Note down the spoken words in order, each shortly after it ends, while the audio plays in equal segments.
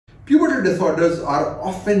Pubertal disorders are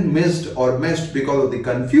often missed because of the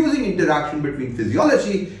confusing interaction between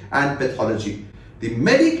physiology and pathology. The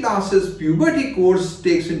MedEClasses puberty course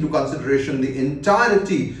takes into consideration the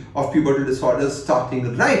entirety of pubertal disorders,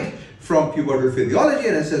 starting right from pubertal physiology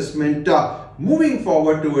and assessment, moving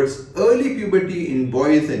forward towards early puberty in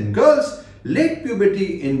boys and girls, late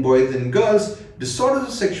puberty in boys and girls, disorders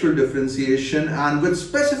of sexual differentiation, and with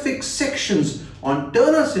specific sections on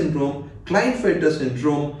Turner syndrome, Klinefelter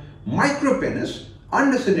syndrome, micropenis,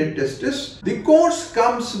 undescended testis. The course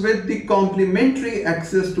comes with the complimentary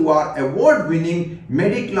access to our award-winning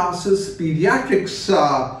MedEClasses Pediatrics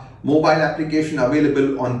mobile application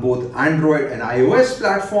available on both Android and iOS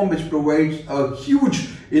platform, which provides a huge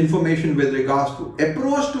information with regards to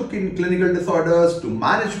approach to clinical disorders, to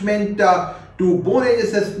management, to bone age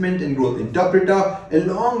assessment and growth interpreter,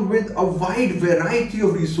 along with a wide variety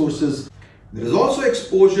of resources. There is also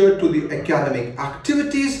exposure to the academic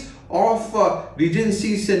activities of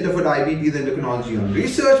Regency Center for Diabetes Endocrinology and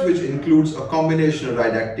Research, which includes a combination of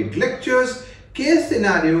didactic lectures, case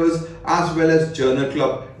scenarios, as well as journal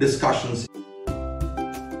club discussions.